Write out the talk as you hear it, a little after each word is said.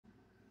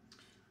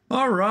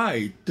All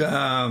right.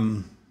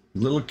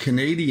 Little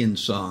Canadian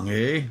song,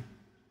 eh?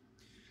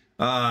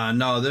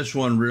 No, this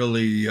one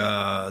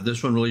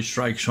really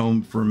strikes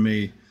home for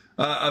me.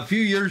 A few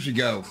years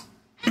ago,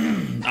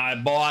 I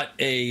bought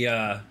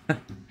a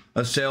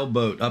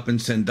sailboat up in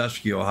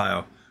Sandusky,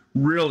 Ohio.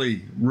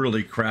 Really,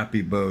 really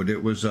crappy boat.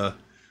 It was a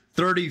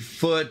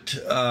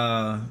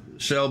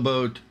 30-foot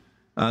sailboat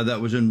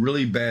that was in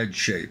really bad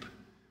shape.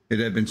 It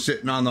had been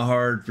sitting on the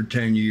hard for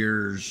 10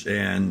 years,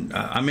 and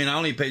I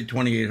only paid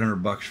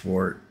 $2,800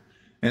 for it.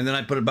 And then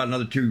I put about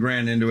another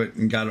 $2,000 into it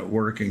and got it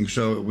working.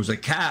 So it was a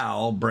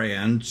Cal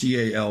brand,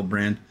 C-A-L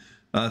brand,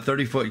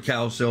 30-foot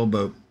Cal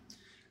sailboat.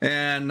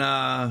 And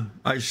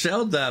I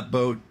sailed that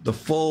boat the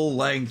full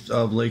length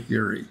of Lake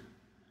Erie.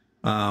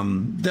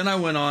 Then I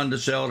went on to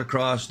sail it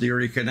across the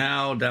Erie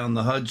Canal, down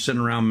the Hudson,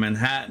 around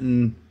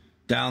Manhattan,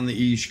 down the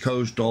East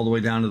Coast, all the way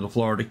down to the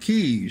Florida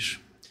Keys.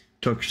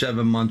 Took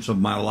 7 months of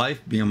my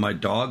life. Me and my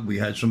dog, we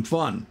had some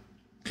fun.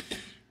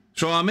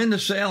 So I'm into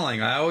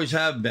sailing. I always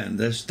have been.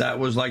 That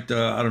was like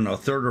the,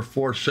 third or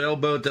fourth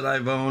sailboat that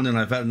I've owned, and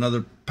I've had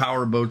another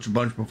power boats a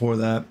bunch before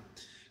that.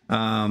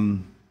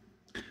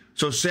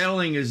 So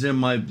sailing is in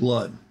my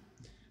blood.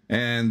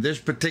 And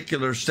this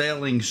particular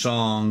sailing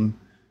song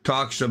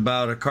talks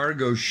about a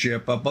cargo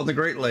ship up on the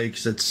Great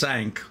Lakes that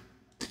sank.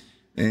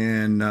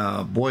 And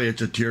boy,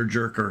 it's a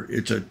tearjerker.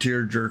 It's a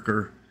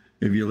tearjerker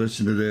if you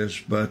listen to this.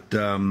 But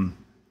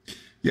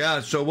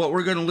yeah, so what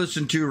we're going to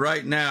listen to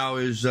right now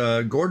is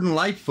Gordon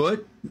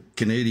Lightfoot,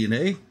 Canadian,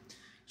 eh?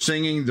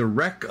 Singing The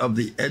Wreck of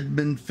the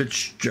Edmund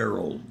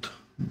Fitzgerald.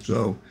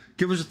 So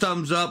give us a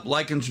thumbs up,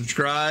 like and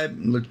subscribe,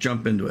 and let's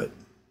jump into it.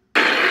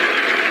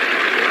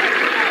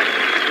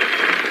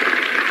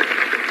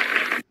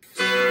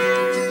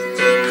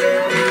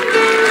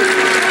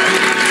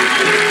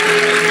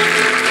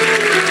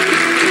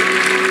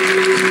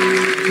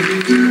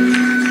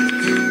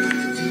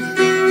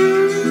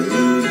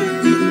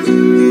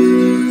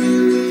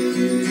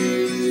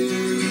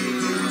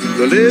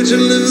 The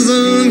legend lives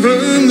on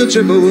from the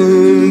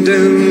Chippewa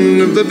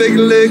down of the big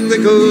lake they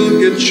call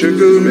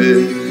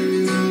Gitchagumi.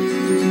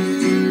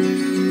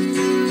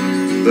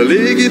 The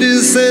lake, it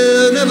is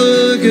said,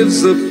 never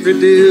gives up for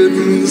dead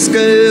when the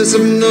skies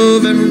of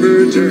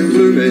November turn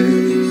gloomy.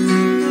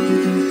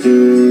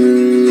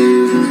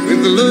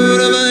 With the load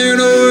of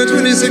iron ore,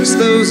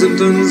 26,000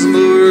 tons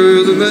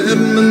more than the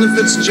Edmund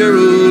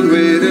Fitzgerald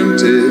weighed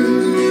empty.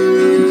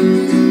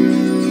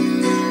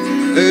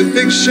 A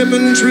big ship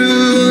and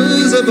true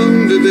was a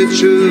bone to be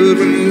chewed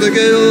when the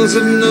gales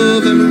of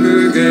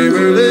November came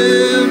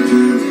early.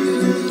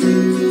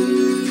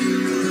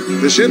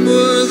 The ship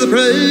was the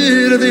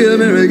pride of the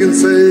American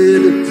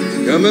side,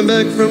 coming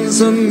back from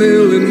some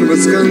mill in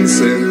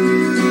Wisconsin.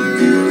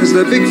 As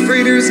the big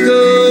freighters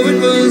go, it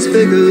was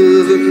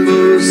bigger than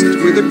most,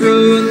 with a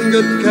crew and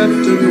good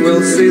captain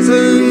well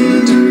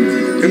seasoned,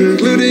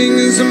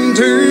 concluding some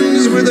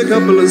terms with a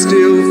couple of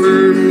steel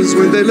firms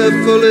when they left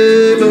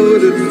fully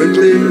loaded for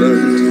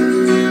Cleveland.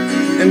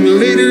 And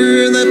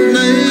later that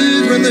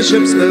night when the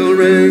ship's bell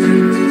rang,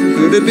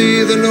 could it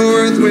be the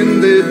north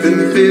wind they'd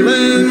been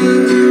feeling?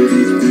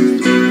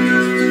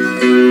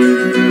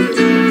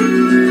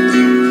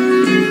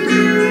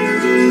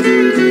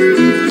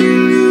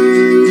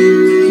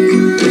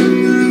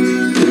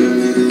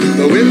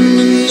 The wind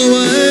and the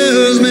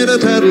wires made a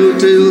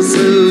tattletale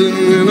sound,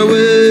 and a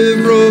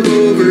wave broke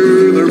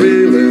over the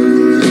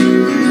railing.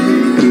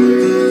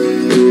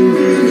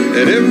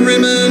 And every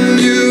man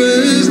knew,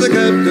 as the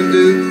captain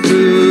did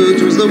too,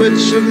 'twas the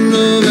witch of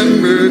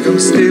November come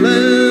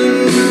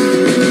stealing.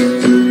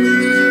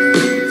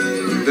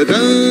 The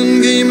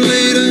dawn came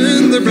late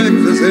and the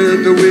breakfast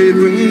had to wait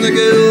when the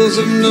gales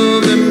of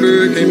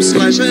November came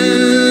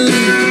slashing.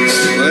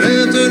 When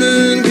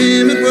afternoon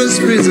came, it was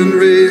freezing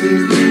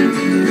rain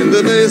in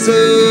the face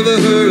of a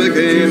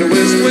hurricane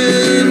west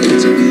wind.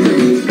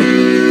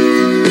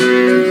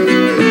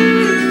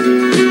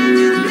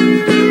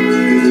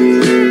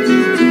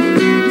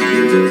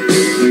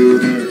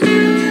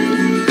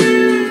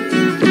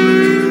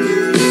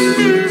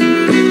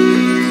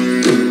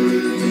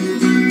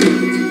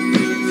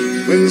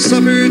 When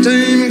supper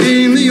time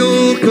came, the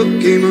old cook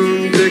came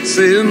on deck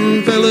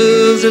saying,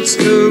 "Fellas, it's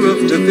too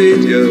rough to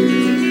feed you."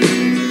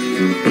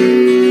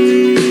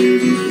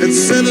 At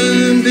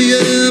 7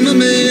 p.m. a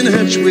main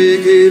hatchway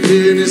gave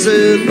in. He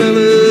said,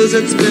 "Fellas,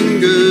 it's been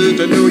good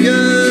to know ya."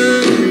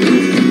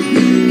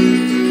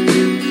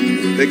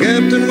 The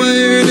captain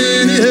wired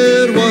in, he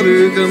had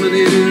water coming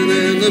in,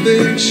 and the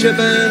big ship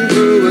and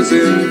crew was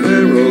in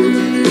peril.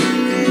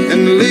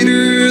 And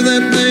later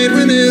that night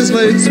when his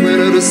lights went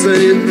out of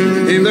sight,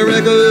 came the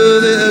wreck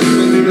of the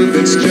Edmund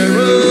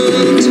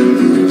Fitzgerald.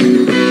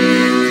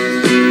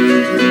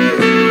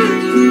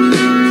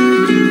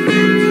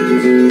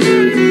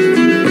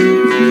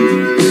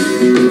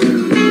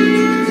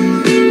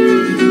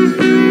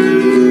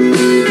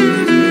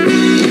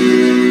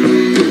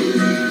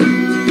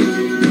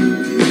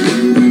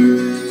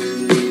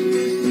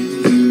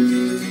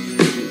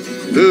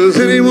 Does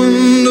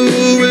anyone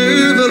know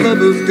where the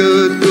love of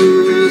God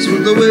goes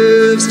when the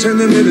waves turn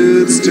the minute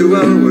minutes, 2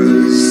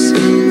 hours.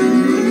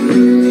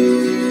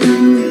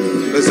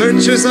 The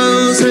searchers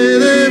all say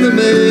they'd have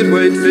made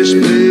Whitefish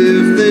pay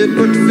if they'd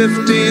put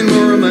 15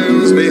 more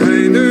miles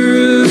behind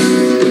her.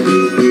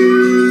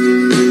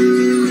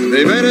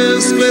 They might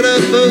have split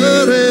up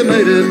or they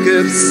might have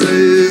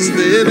capsized.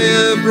 They may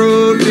have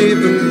rode deep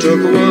and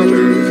took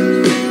water.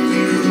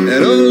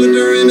 And all that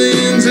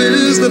remains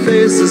is the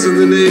faces and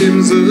the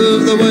names of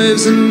the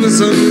wives and the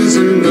sons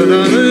and the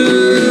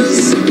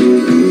daughters.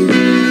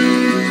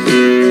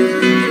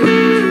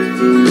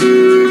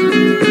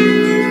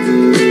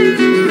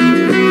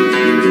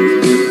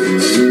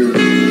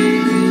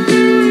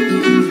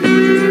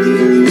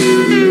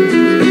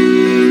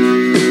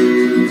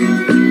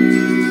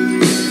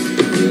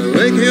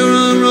 Lake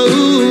Huron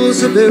rolls,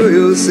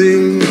 Superior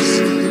sings,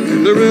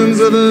 and the ruins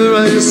of her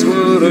ice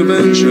water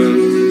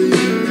mansion.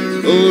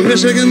 Old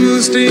Michigan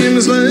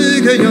steams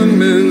like a young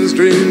man's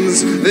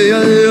dreams. The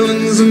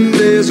islands and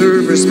days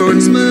are for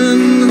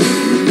sportsmen.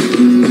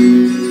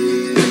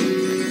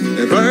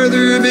 And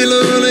farther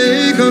below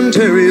Lake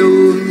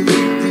Ontario,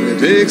 it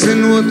takes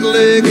in what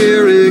Lake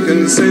Erie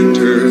can send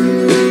her.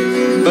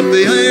 But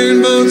the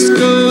iron boats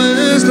go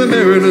as the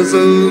mariners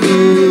all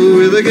go,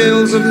 with the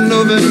gales of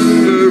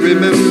November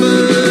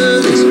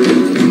remembered.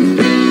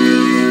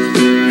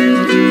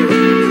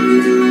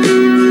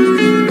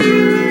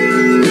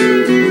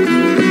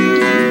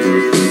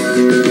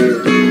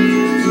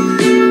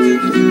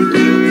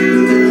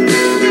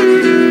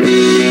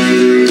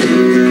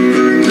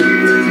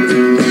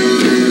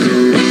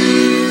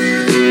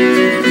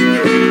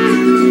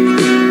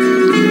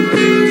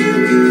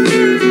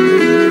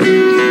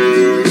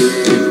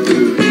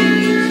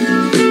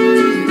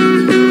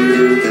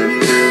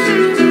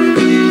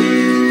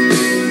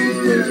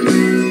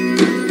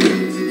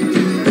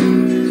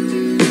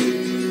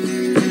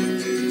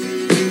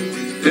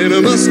 In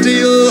a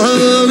musty old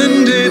hall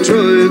in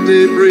Detroit,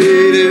 they'd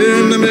read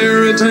in the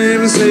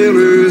Maritime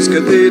Sailors'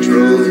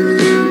 Cathedral.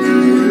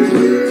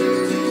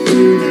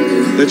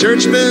 The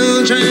church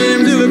bell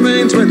chimed till it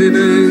rang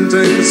 29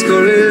 times.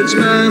 Courage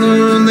man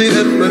on the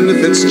Edmund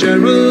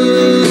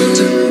Fitzgerald.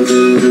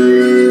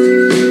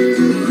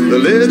 The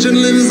legend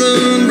lives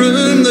on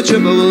from the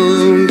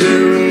Chippewa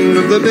down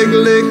of the big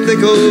lake they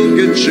called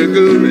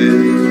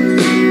Gitchagumi.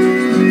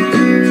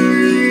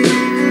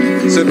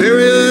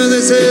 Superior, they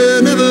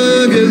say,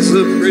 never gives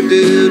up her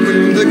dead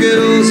when the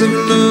gales of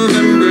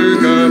November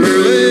come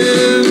early.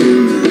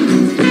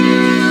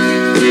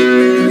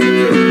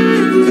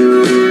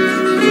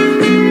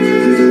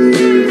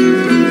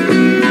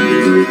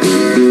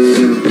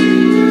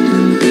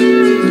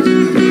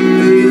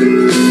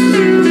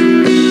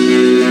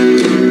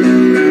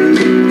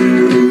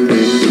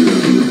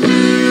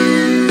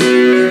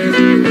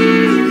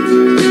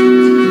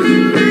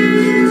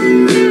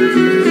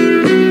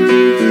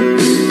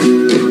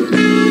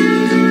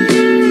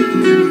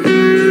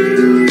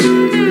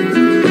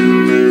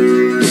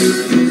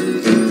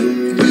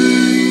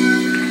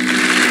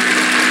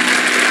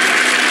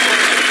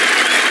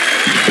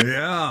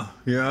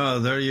 Yeah,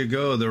 there you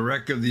go. The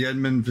wreck of the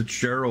Edmund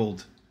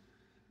Fitzgerald.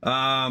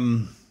 I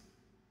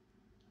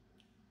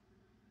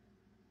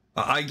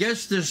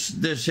guess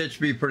this hits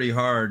me pretty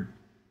hard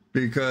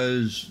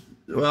because,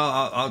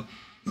 well,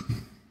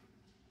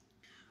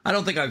 I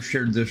don't think I've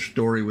shared this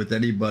story with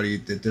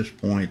anybody at this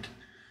point.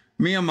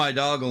 Me and my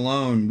dog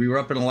alone, we were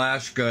up in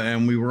Alaska,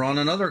 and we were on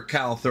another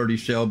Cal 30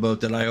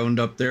 sailboat that I owned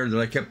up there that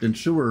I kept in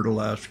Seward,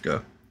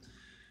 Alaska,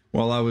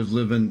 while I was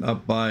living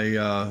up by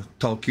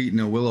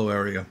Talkeetna, Willow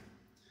area.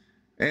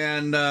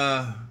 And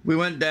we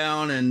went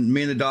down, and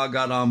me and the dog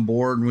got on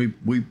board, and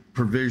we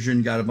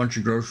provisioned, got a bunch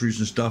of groceries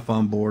and stuff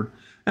on board.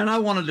 And I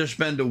wanted to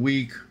spend a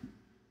week.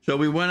 So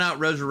we went out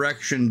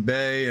Resurrection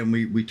Bay, and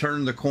we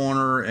turned the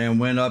corner and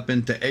went up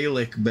into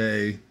Alick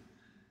Bay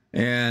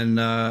and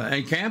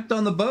camped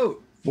on the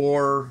boat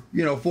for,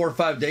 4 or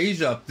 5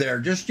 days up there.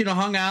 Just,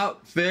 hung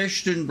out,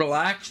 fished, and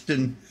relaxed,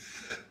 and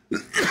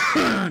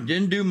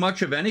didn't do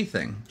much of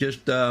anything.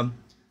 Just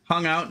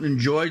hung out and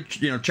enjoyed,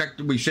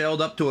 checked. We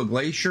sailed up to a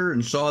glacier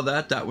and saw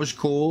that. That was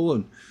cool.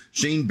 And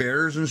seen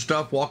bears and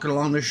stuff walking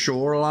along the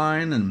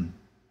shoreline, and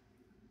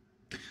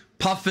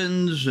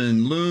puffins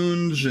and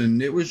loons.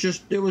 And it was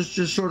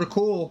just sort of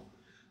cool.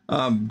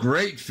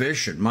 Great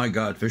fishing. My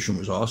God, fishing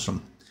was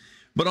awesome.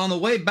 But on the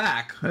way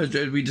back, as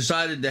we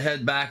decided to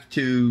head back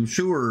to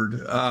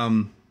Seward,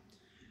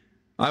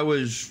 I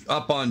was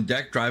up on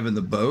deck driving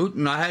the boat,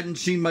 and I hadn't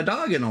seen my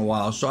dog in a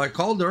while. So I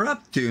called her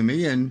up to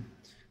me, and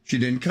she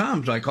didn't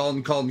come. So I called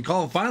and called and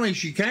called. Finally,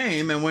 she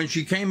came, and when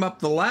she came up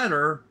the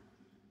ladder,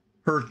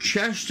 her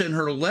chest and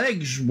her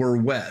legs were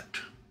wet.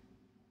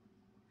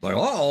 Like,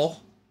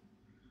 oh.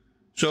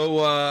 So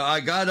I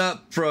got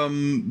up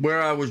from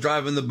where I was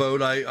driving the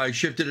boat. I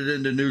shifted it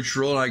into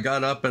neutral, and I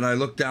got up, and I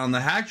looked down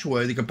the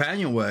hatchway, the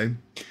companionway,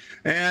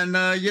 and,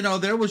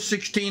 there was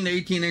 16,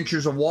 18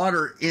 inches of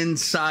water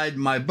inside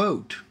my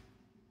boat.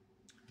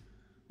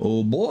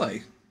 Oh,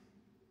 boy.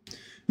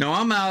 Now,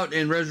 I'm out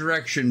in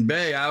Resurrection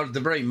Bay, out at the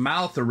very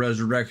mouth of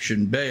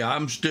Resurrection Bay.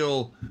 I'm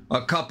still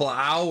a couple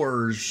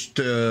hours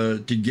to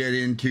get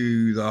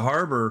into the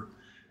harbor,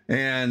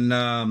 and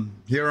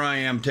here I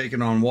am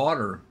taking on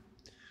water.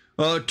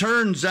 Well, it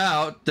turns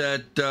out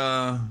that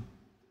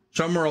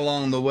somewhere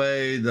along the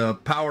way, the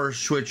power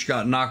switch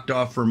got knocked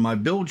off from my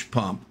bilge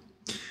pump.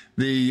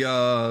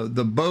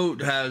 The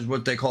boat has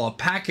what they call a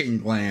packing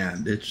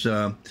gland. It's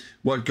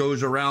what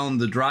goes around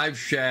the drive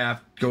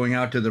shaft going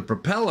out to the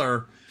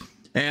propeller.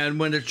 And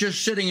when it's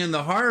just sitting in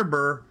the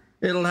harbor,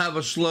 it'll have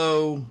a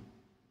slow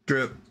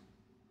drip,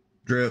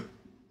 drip,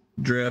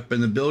 drip,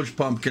 and the bilge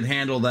pump can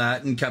handle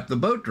that and kept the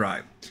boat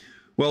dry.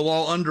 Well,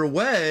 while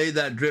underway,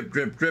 that drip,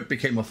 drip, drip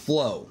became a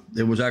flow.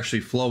 It was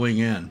actually flowing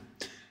in.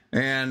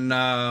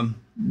 And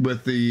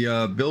with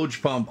the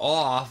bilge pump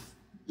off,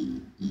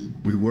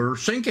 we were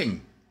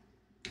sinking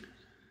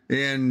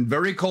in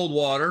very cold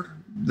water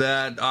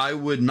that I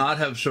would not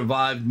have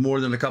survived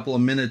more than a couple of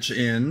minutes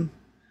in.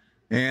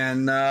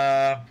 And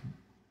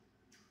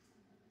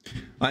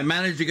I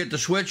managed to get the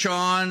switch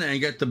on and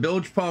get the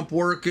bilge pump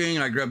working.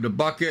 I grabbed a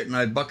bucket and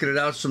I bucketed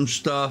out some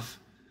stuff.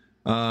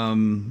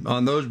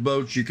 On those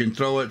boats, you can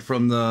throw it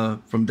from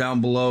down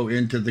below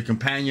into the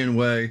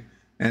companionway,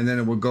 and then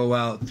it will go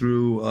out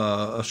through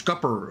a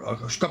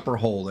scupper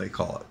hole, they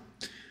call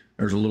it.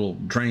 There's a little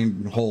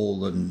drain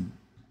hole and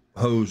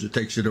hose that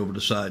takes it over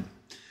the side.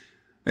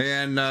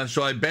 And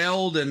so I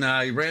bailed and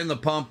I ran the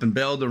pump and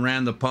bailed and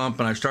ran the pump,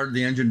 and I started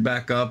the engine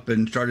back up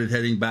and started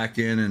heading back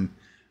in. And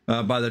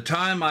by the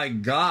time I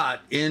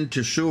got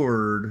into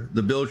Seward,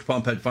 the bilge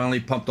pump had finally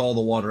pumped all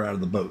the water out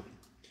of the boat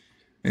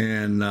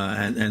and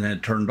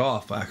had turned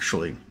off,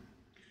 actually.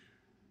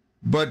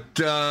 But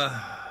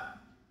the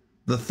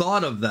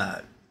thought of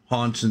that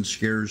haunts and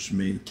scares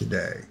me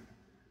today.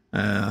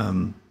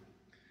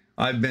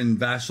 I've been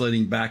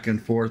vacillating back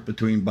and forth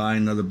between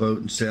buying another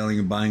boat and sailing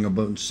and buying a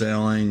boat and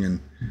sailing,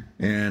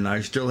 and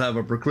I still have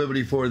a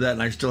proclivity for that,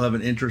 and I still have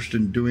an interest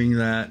in doing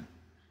that.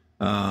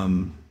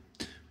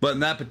 But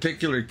in that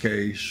particular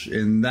case,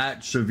 in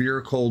that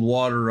severe cold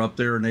water up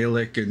there in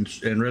Alick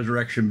and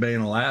Resurrection Bay in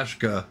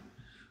Alaska,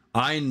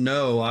 I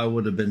know I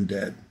would have been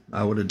dead.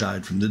 I would have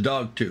died from the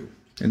dog too,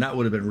 and that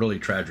would have been really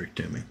tragic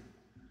to me.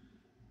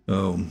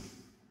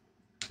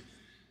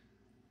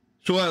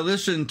 So I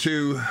listened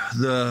to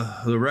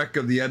the wreck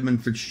of the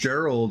Edmund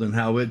Fitzgerald and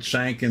how it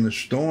sank in the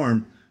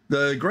storm.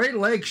 The Great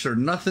Lakes are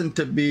nothing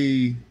to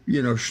be,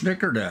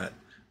 snickered at.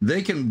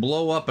 They can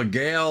blow up a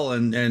gale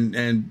and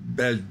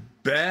as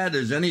bad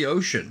as any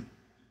ocean.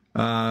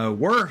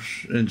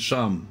 Worse in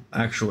some,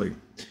 actually.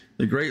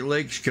 The Great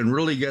Lakes can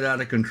really get out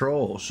of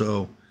control.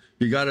 So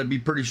you got to be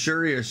pretty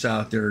serious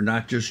out there,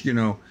 not just,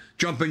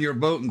 jump in your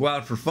boat and go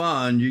out for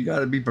fun. You got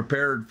to be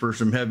prepared for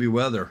some heavy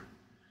weather.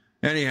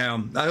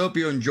 Anyhow, I hope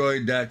you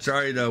enjoyed that.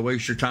 Sorry to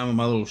waste your time on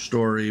my little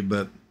story,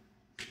 but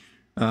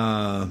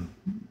I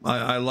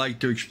like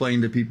to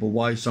explain to people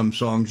why some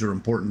songs are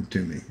important to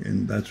me,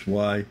 and that's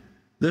why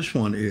this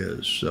one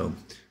is. So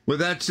with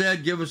that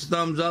said, give us a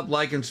thumbs up,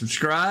 like, and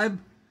subscribe,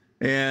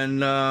 and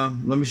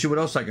let me see what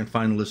else I can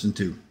find to listen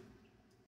to.